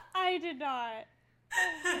 I did not.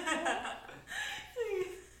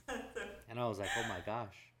 And I was like, oh my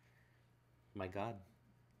gosh. My God.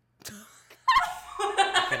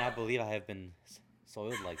 I cannot believe I have been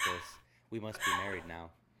soiled like this. We must be married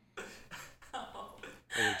now.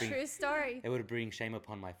 True story. It would bring shame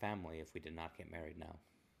upon my family if we did not get married now.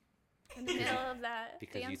 In the middle of that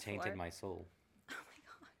Because you dance tainted floor. my soul. Oh my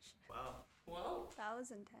gosh. Wow. Whoa. That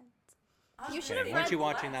was intense. I You was should have very Weren't you read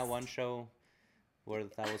watching that blessed. one show where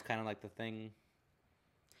that was kind of like the thing?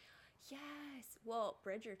 Yes. Well,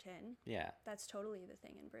 Bridgerton. Yeah. That's totally the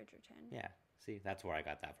thing in Bridgerton. Yeah. See, that's where I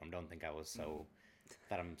got that from. Don't think I was so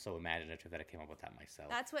that I'm so imaginative that I came up with that myself.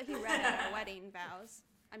 That's what he read at our wedding vows.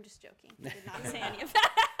 I'm just joking. He did not say any of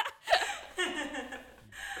that.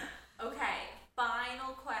 Okay,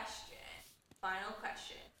 final question. Final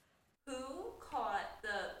question. Who caught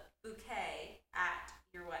the bouquet at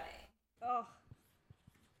your wedding? Oh.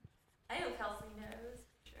 I know Kelsey knows.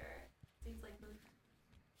 Sure. Seems like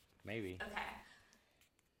Maybe. okay.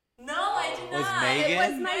 No, I did Was not. Megan? It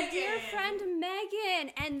was my dear friend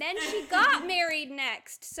Megan, and then she got married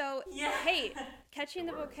next. So, Yeah. hey, catching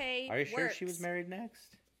the It worked. bouquet Are you sure she was works. married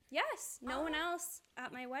next? Yes. No one else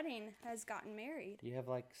at my wedding has gotten married. You have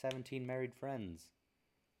like 17 married friends.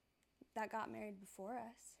 That got married before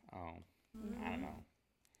us. Oh, I don't know.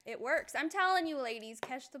 It works. I'm telling you, ladies,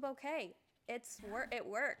 catch the bouquet. It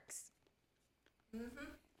works. Mm-hmm.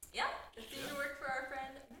 Yeah, it seemed to work for our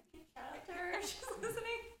friend Megan. Shout out to her if she's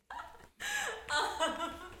listening.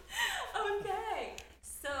 Okay,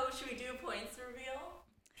 so should we do a points reveal?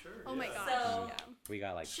 Sure. Oh my yeah. gosh. So- yeah. We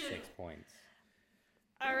got like Should- 6 points.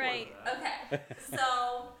 All right. Okay,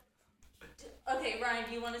 so, okay, Ryan,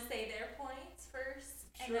 do you want to say their points first?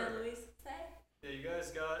 And then Sure. Luis will say? Yeah, you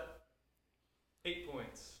guys got 8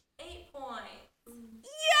 points. 8 points.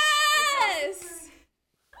 Yes!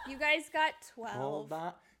 You guys got 12. Hold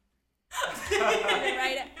on. I'm gonna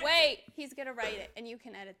write it. Wait, he's gonna write it, and you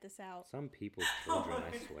can edit this out. Some people's children,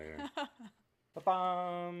 I swear.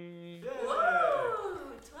 Ba-bum. Yay!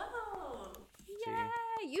 Woo! 12. Yeah,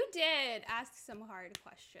 you did ask some hard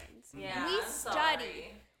questions. Yeah, We I'm studied.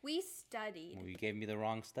 sorry. We studied. Well, you gave me the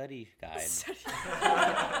wrong study guide.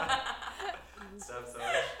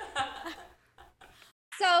 Sabotage.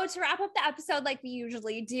 So, to wrap up the episode like we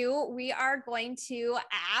usually do, we are going to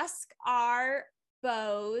ask our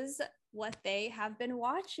beaux what they have been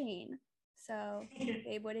watching. So,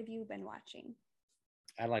 babe, what have you been watching?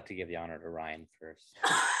 I'd like to give the honor to Ryan first.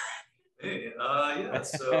 Hey, yeah,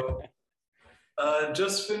 so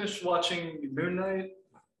just finished watching Moon Knight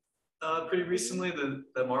pretty recently,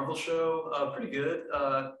 the Marvel show. Pretty good.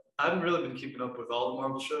 I haven't really been keeping up with all the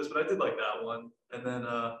Marvel shows, but I did like that one. And then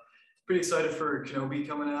pretty excited for Kenobi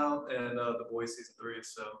coming out and The Boys season 3.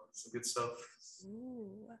 So some good stuff. Ooh,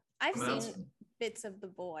 I've coming out seen soon. bits of The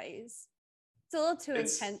Boys. It's a little too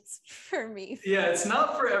It's- intense for me. Yeah, it's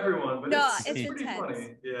not for everyone, but No, it's it's pretty intense.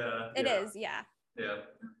 funny. Yeah, It yeah, is, yeah. Yeah.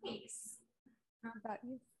 Nice. What about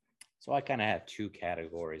you? So I kind of have 2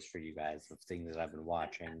 categories for you guys of things that I've been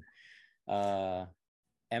watching.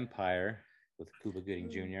 Empire with Cuba Gooding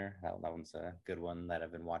Jr. That one's a good one that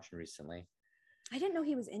I've been watching recently. I didn't know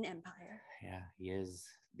he was in Empire. Yeah, he is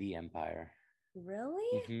the Empire.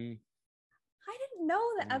 Really? hmm I didn't know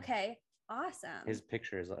that. Mm. Okay. Awesome. His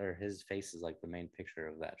pictures or his face is like the main picture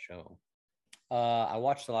of that show. I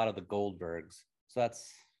watched a lot of the Goldbergs, so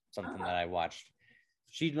that's something that I watched.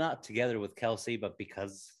 She's not together with Kelsey, but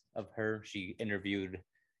because of her, she interviewed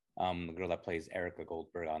the girl that plays Erica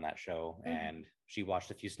Goldberg on that show, and she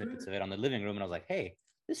watched a few snippets of it on the living room, and I was like, "Hey,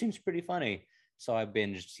 this seems pretty funny." So I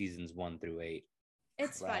binged seasons 1 through 8.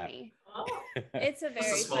 It's funny. Oh, It's a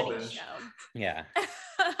very small funny binge. show. Yeah,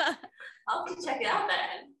 I'll have to check it out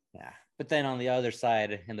then. yeah. But then on the other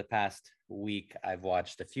side, in the past week, I've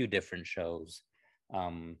watched a few different shows.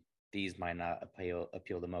 These might not appeal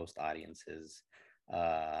to most audiences.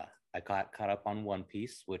 I got caught up on One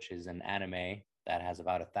Piece, which is an anime that has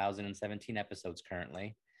about 1,017 episodes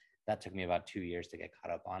currently. That took me about 2 years to get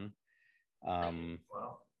caught up on.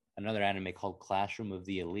 Wow. Another anime called Classroom of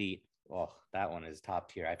the Elite. Oh, that one is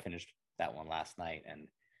top tier. I finished that one last night, and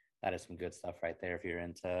that is some good stuff right there. If you're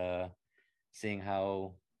into seeing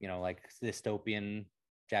how, like dystopian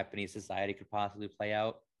Japanese society could possibly play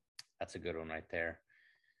out, that's a good one right there.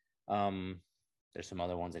 There's some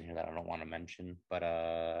other ones in here that I don't want to mention, but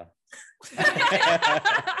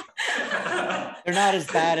they're not as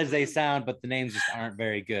bad as they sound, but the names just aren't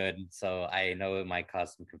very good. So I know it might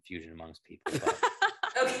cause some confusion amongst people, but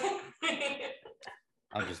Okay.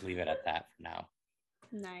 I'll just leave it at that for now.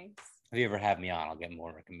 Nice. If you ever have me on, I'll get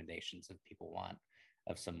more recommendations if people want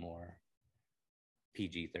of some more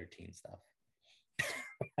PG-13 stuff.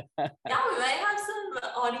 Yeah, we might have some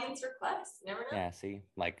audience requests. You never know. Yeah, see,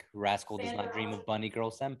 like Rascal Does Not Dream of Fantastic. Bunny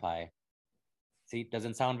Girl Senpai. See,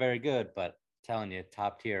 doesn't sound very good, but telling you,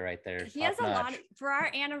 top tier right there. He has a lot Top-notch. for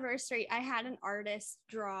our anniversary. I had an artist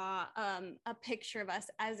draw a picture of us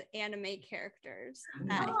as anime characters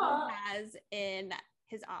that Aw. he has in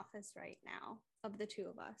his office right now of the two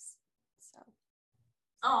of us. So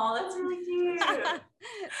Oh, that's really cute.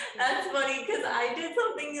 That's funny because I did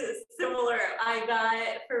something similar. I got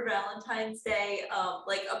for Valentine's Day,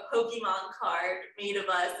 like a Pokemon card made of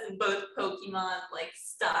us in both Pokemon like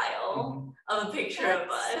style of a picture of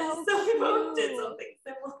us. That's So, so we both did cute. something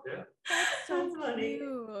similar. That's so That's funny.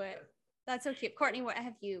 cute. That's so cute. Courtney, what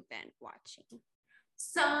have you been watching?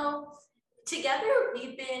 So together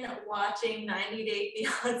we've been watching 90 Day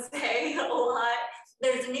Fiance a lot.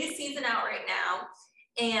 There's a new season out right now,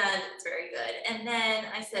 and it's very good. And then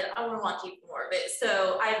I said, I want to watch even more of it.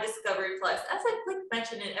 So I have Discovery Plus. As I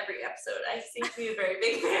mentioned in every episode, I seem to be a very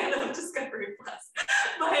big fan of Discovery Plus.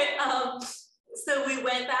 But so we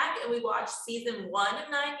went back and we watched season 1 of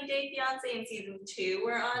 90 Day Fiance and season 2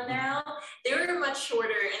 we're on now. They were much shorter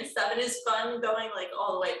and stuff. It is fun going like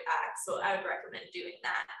all the way back. So I would recommend doing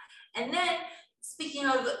that. And then speaking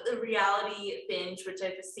of the reality binge, which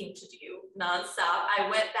I just seem to do nonstop, I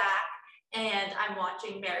went back and I'm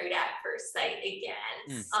watching Married at First Sight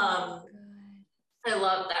again. So good. I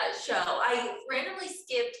love that show. I randomly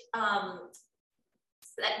skipped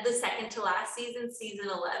the second to last season, season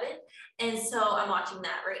 11, and so I'm watching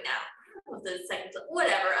that right now. The second,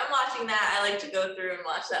 whatever. I'm watching that. I like to go through and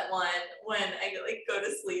watch that one when I like go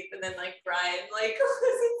to sleep, and then like Brian like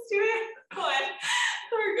listens to it when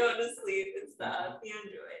we're going to sleep and stuff. You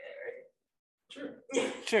enjoy it, right? Sure.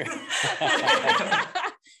 Yeah.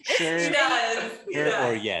 Sure. He does. He Sure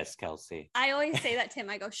or does. yes, Kelsey. I always say that to him.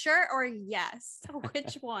 I go, sure or yes.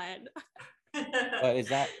 Which one? But is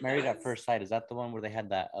that Married at First Sight? Is that the one where they had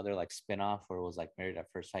that other like spin-off where it was like Married at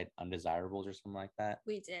First Sight Undesirables or something like that?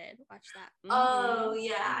 We did watch that. Oh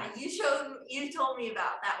yeah, you told me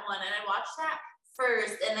about that one, and I watched that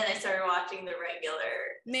first, and then I started watching the regular.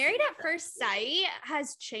 Married at First Sight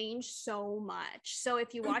has changed so much. So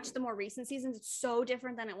if you watch the more recent seasons, it's so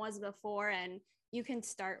different than it was before, and you can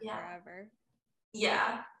start Yeah. wherever.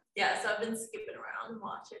 Yeah, so I've been skipping around and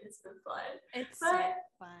watching. It's been fun. It's so But-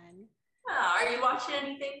 fun. Are you watching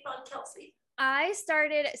anything fun, Kelsey? I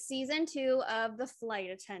started season 2 of The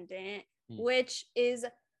Flight Attendant, which is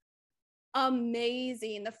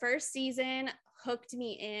amazing. The first season hooked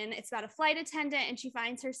me in. It's about a flight attendant, and she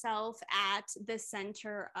finds herself at the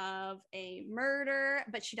center of a murder,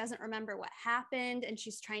 but she doesn't remember what happened, and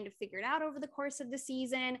she's trying to figure it out over the course of the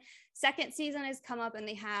season. Second season has come up, and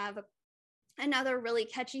they have another really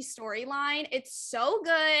catchy storyline. It's so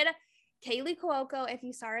good. Kaylee Cuoco, if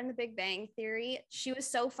you saw her in The Big Bang Theory, she was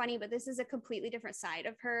so funny, but this is a completely different side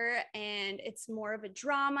of her, and it's more of a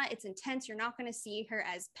drama. It's intense. You're not going to see her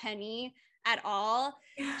as Penny at all.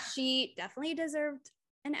 She definitely deserved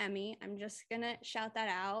an Emmy. I'm just going to shout that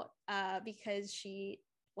out because she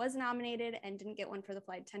was nominated and didn't get one for The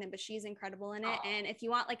Flight Attendant, but she's incredible in it. Aw. And if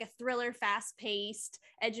you want like a thriller, fast-paced,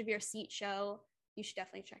 edge of your seat show, you should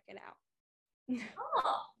definitely check it out.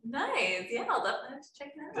 Oh, nice. Yeah, I'll definitely have to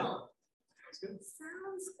check that Yeah. out. That's good.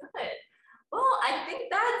 Sounds good. Well, I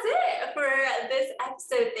think that's it for this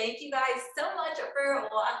episode. Thank you guys so much for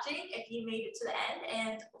watching. If you made it to the end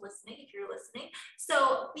and listening, if you're listening.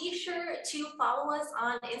 So be sure to follow us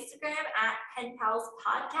on Instagram at Pen Pals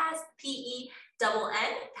Podcast, PENN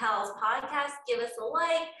Pals Podcast. Give us a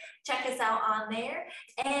like, check us out on there.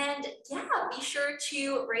 And yeah, be sure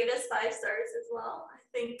to rate us 5 stars as well.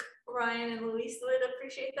 I think Ryan and Luis would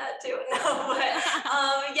appreciate that too. No,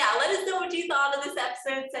 but yeah, let us know what you thought of this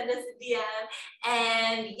episode. Send us a DM.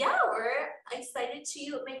 And yeah, we're excited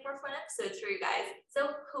to make more fun episodes for you guys. So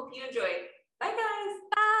hope you enjoyed. Bye, guys.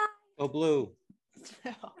 Bye. Go blue.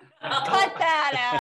 Cut that out.